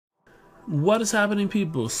What is happening,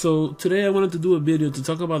 people? So today I wanted to do a video to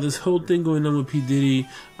talk about this whole thing going on with P. Diddy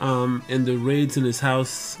and the raids in his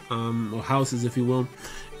house, or houses if you will.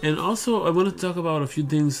 And also I wanted to talk about a few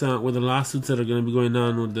things with the lawsuits that are going to be going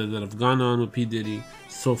on with that have gone on with P. Diddy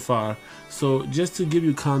so far. So just to give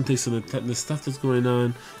you context on the stuff that's going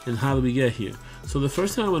on and how do we get here. So the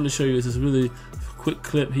first thing I want to show you is this really quick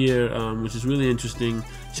clip here, which is really interesting.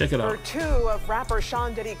 Check it out. Two of rapper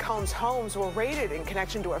Sean Diddy Combs' homes were raided in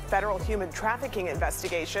connection to a federal human trafficking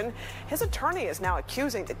investigation. His attorney is now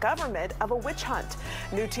accusing the government of a witch hunt.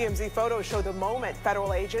 New TMZ photos show the moment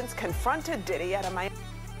federal agents confronted Diddy at a Miami.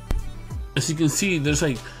 As you can see, there's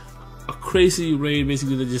like a crazy raid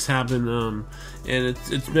basically that just happened, and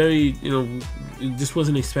it's very, it just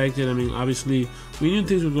wasn't expected. I mean, obviously we knew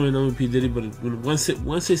things were going on with P. Diddy, but once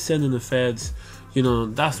they send in the feds,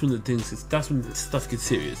 that's when stuff gets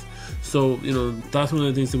serious. So that's one of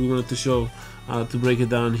the things that we wanted to show to break it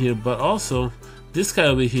down here. But also this guy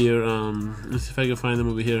over here, let's see if I can find him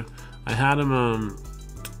over here. I had him.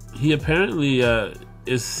 He apparently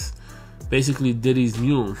is basically Diddy's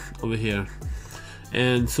mule over here.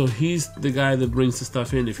 And so he's the guy that brings the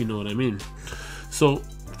stuff in, if you know what I mean. So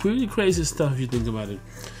pretty crazy stuff if you think about it.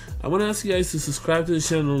 I want to ask you guys to subscribe to the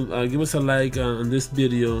channel, give us a like on this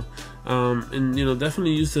video, and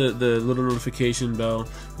definitely use the little notification bell,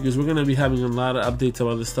 because we're going to be having a lot of updates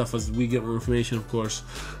about this stuff as we get more information, of course.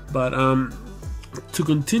 But to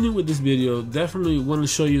continue with this video, definitely want to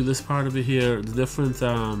show you this part of it here, the different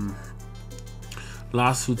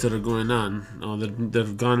lawsuits that are going on, or that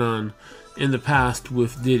have gone on in the past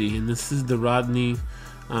with Diddy. And this is the Rodney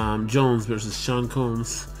Jones versus Sean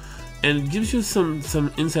Combs, and it gives you some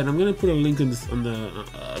insight. I'm going to put a link on this at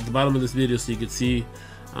the bottom of this video so you can see,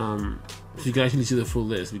 so you can actually see the full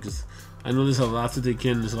list, because I know there's a lot to take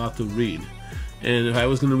in, there's a lot to read, and if I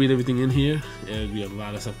was going to read everything in here, it would be a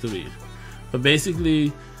lot of stuff to read. But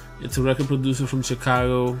basically, it's a record producer from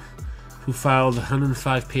Chicago who filed a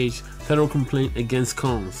 105-page federal complaint against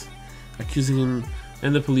Combs, accusing him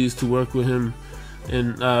and the police to work with him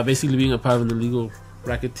and basically being a part of an illegal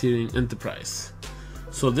racketeering enterprise.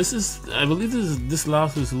 So this is, I believe this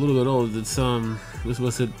lawsuit is a little bit old. It's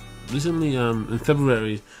was it recently in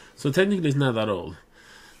February, so technically it's not that old.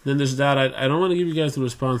 Then there's that. I don't want to give you guys the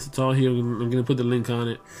response. It's all here. I'm gonna put the link on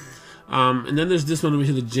it. And then there's this one over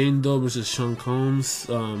here, the Jane Doe versus Sean Combs,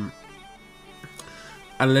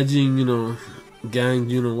 alleging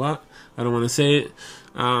gang, what? I don't want to say it.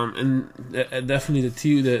 And definitely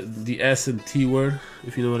the S and T word,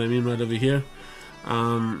 if you know what I mean, right over here.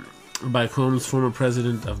 By Combs, former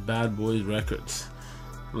president of Bad Boys Records.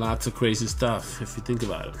 Lots of crazy stuff if you think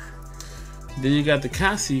about it. Then you got the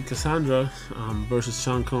Cassandra versus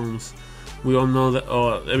Sean Combs. We all know that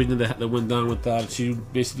everything that went down with that. She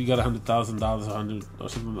basically got $100,000,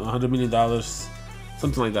 $100 million,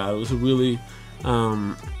 something like that. It was a really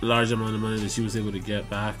large amount of money that she was able to get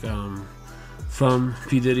back from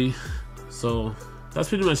P. Diddy. So that's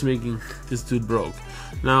pretty much making this dude broke.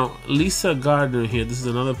 Now Lisa Gardner here, this is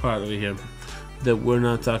another part over here that we're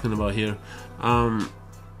not talking about here.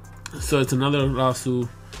 So it's another lawsuit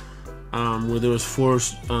where there was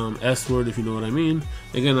forced S word, if you know what I mean.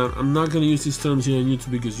 Again, I'm not going to use these terms here on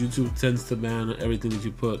YouTube, because YouTube tends to ban everything that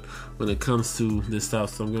you put when it comes to this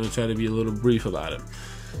stuff. So I'm going to try to be a little brief about it.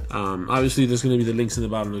 Obviously there's going to be the links in the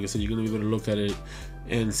bottom. Like I said, you're going to be able to look at it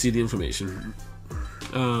and see the information.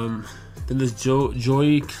 Then there's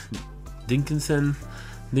Joy Dinkinson,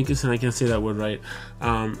 I can't say that word right,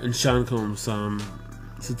 and Sean Combs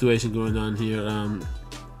situation going on here.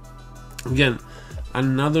 Again,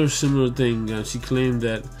 another similar thing. She claimed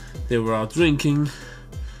that they were out drinking,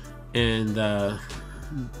 and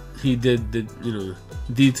he did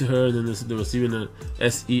deed to her. And then there was even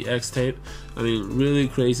a sex tape. I mean, really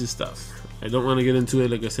crazy stuff. I don't want to get into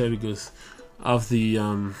it, like I said, because of the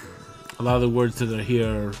a lot of the words that are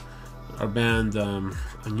here are banned on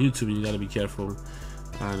YouTube, and you got to be careful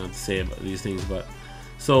not to say about these things. But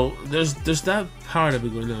so there's that part of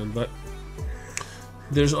it going on, but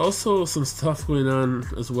there's also some stuff going on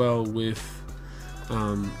as well with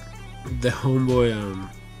the homeboy.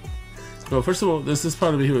 Well, first of all, there's this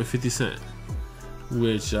part over here with 50 Cent,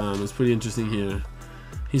 which is pretty interesting here.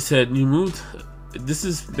 He said, "You moved." This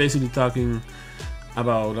is basically talking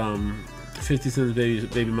about 50 Cent's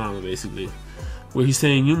baby mama, basically, where he's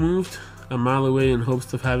saying, "You moved a mile away in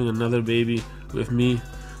hopes of having another baby with me,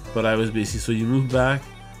 but I was busy. So you moved back,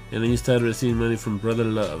 and then you started receiving money from Brother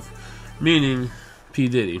Love," meaning P.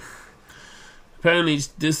 Diddy. Apparently,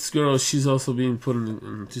 this girl, she's also being put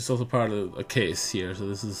in. She's also part of a case here. So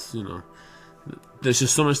this is, there's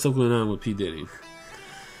just so much stuff going on with P. Diddy.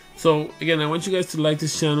 So again, I want you guys to like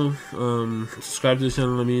this channel, subscribe to the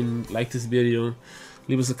channel. I mean, like this video,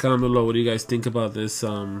 leave us a comment below. What do you guys think about this?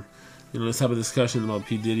 Let's have a discussion about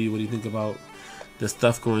P. Diddy. What do you think about the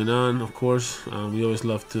stuff going on? Of course, we always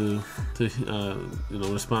love to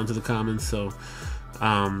respond to the comments. So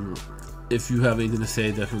if you have anything to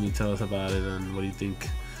say, definitely tell us about it and what do you think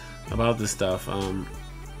about this stuff.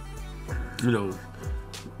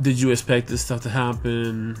 Did you expect this stuff to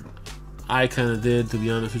happen? I kind of did, to be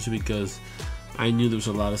honest with you, because I knew there was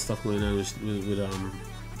a lot of stuff going on with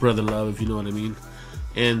Brother Love, if you know what I mean.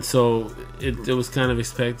 And so it was kind of we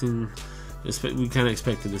kind of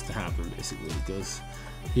expected this to happen, basically, because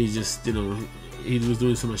he just, he was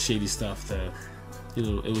doing so much shady stuff that, it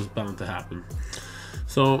was bound to happen.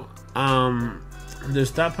 So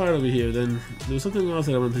there's that part over here. Then there was something else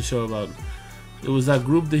that I wanted to show about. It was that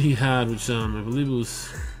group that he had, which I believe it was,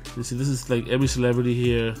 you see, this is like every celebrity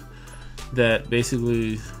here that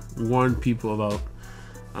basically warned people about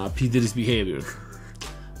P. Diddy's behavior.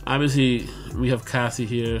 Obviously, we have Cassie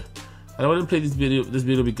here. I don't want to play this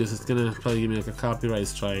video because it's gonna probably give me like a copyright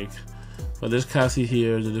strike. But there's Cassie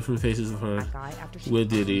here, the different faces of her with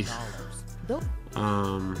Diddy.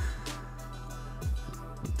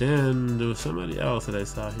 Then there was somebody else that I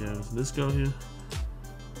saw here. Was this girl here?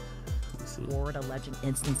 Forward alleging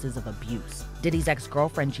instances of abuse. Diddy's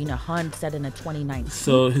ex-girlfriend Gina Hunt said in a 2019.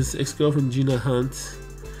 So his ex-girlfriend Gina Hunt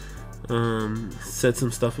said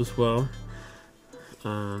some stuff as well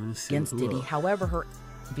against Diddy. However, her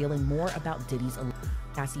revealing more about Diddy's.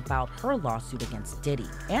 Cassie filed her lawsuit against Diddy,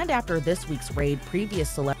 and after this week's raid, previous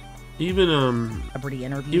celebrity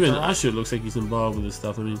interviews. Even Usher looks like he's involved with this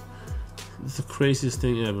stuff. I mean, it's the craziest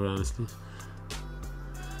thing ever, honestly.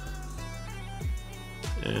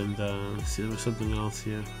 And let's see, there was something else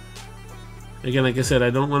here. Again, like I said,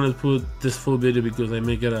 I don't want to put this full video because I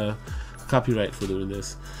may get a copyright for doing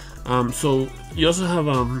this. So you also have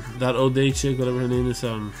that O'Day chick, whatever her name is.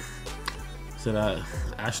 Is it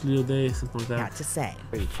Ashley O'Day, something like that? Got to say,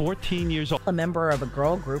 14 years old. A member of a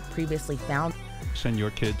girl group previously found. Send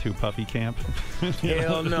your kid to puffy camp?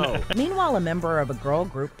 Hell no. Meanwhile, a member of a girl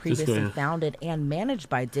group previously founded and managed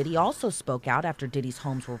by Diddy also spoke out after Diddy's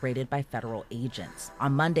homes were raided by federal agents.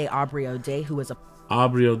 On Monday, Aubrey O'Day, who was a...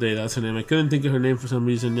 Aubrey O'Day, that's her name. I couldn't think of her name for some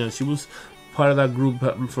reason. Yeah, she was part of that group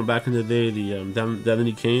from back in the day, the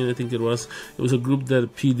Danny Kane, I think it was. It was a group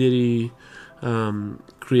that P. Diddy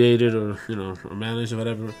created or managed or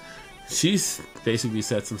whatever. She's basically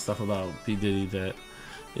said some stuff about P. Diddy that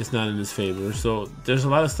it's not in his favor. So there's a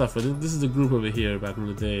lot of stuff. I think this is the group over here back in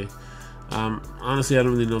the day. Honestly, I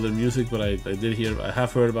don't really know their music, but I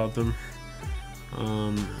have heard about them.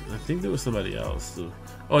 I think there was somebody else too.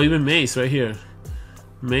 Oh, even Mace right here.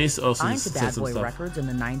 Mace also signed to said Bad some Boy stuff. Records in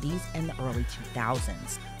the 90s and the early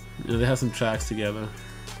 2000s. They have some tracks together.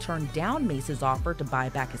 Turned down Mace's offer to buy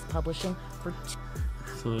back his publishing for.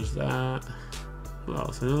 So there's that. Who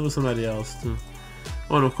else? I know there was somebody else too.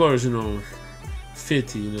 Oh, and of course,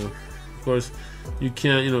 50, of course, you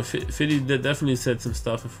can't, 50 definitely said some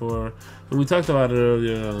stuff before, and we talked about it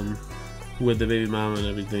earlier with the baby mama and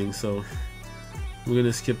everything, so we're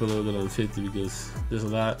gonna skip a little bit on 50 because there's a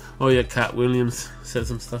lot. Oh yeah, Cat Williams said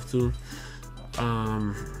some stuff too.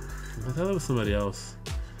 I thought it was somebody else.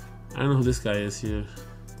 I don't know who this guy is here.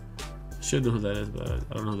 I should know who that is, but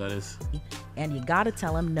I don't know who that is. And you gotta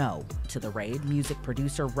tell him no to the raid. Music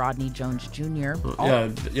producer Rodney Jones Jr.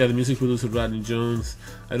 Yeah, the music producer Rodney Jones.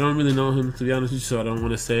 I don't really know him, to be honest with you, so I don't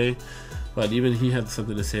want to say. But even he had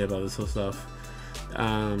something to say about this whole stuff.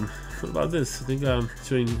 What about this? I think I'm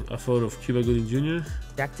showing a photo of Cuba Gooding Jr.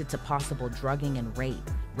 Subjected to possible drugging and rape,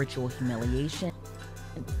 ritual humiliation,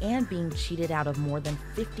 and being cheated out of more than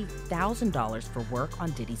 $50,000 for work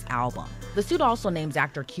on Diddy's album. The suit also names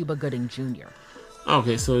actor Cuba Gooding Jr.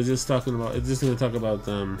 Okay, so it's just going to talk about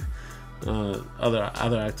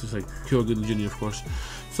other actors like Cuba Gooding Jr. of course.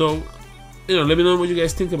 So let me know what you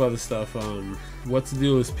guys think about this stuff. What's the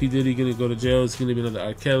deal? Is P. Diddy gonna go to jail? Is it gonna be another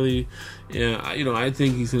R. Kelly? Yeah, I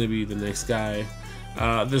think he's gonna be the next guy.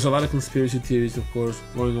 There's a lot of conspiracy theories, of course,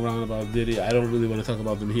 going around about Diddy. I don't really want to talk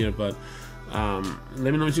about them here, but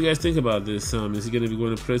let me know what you guys think about this. Is he gonna be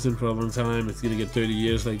going to prison for a long time? Is he gonna get 30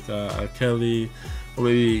 years like R. Kelly, or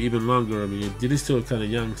maybe even longer? I mean, Diddy's still kind of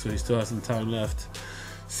young, so he still has some time left.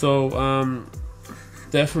 So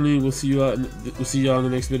definitely, we'll see you all in the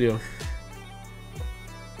next video.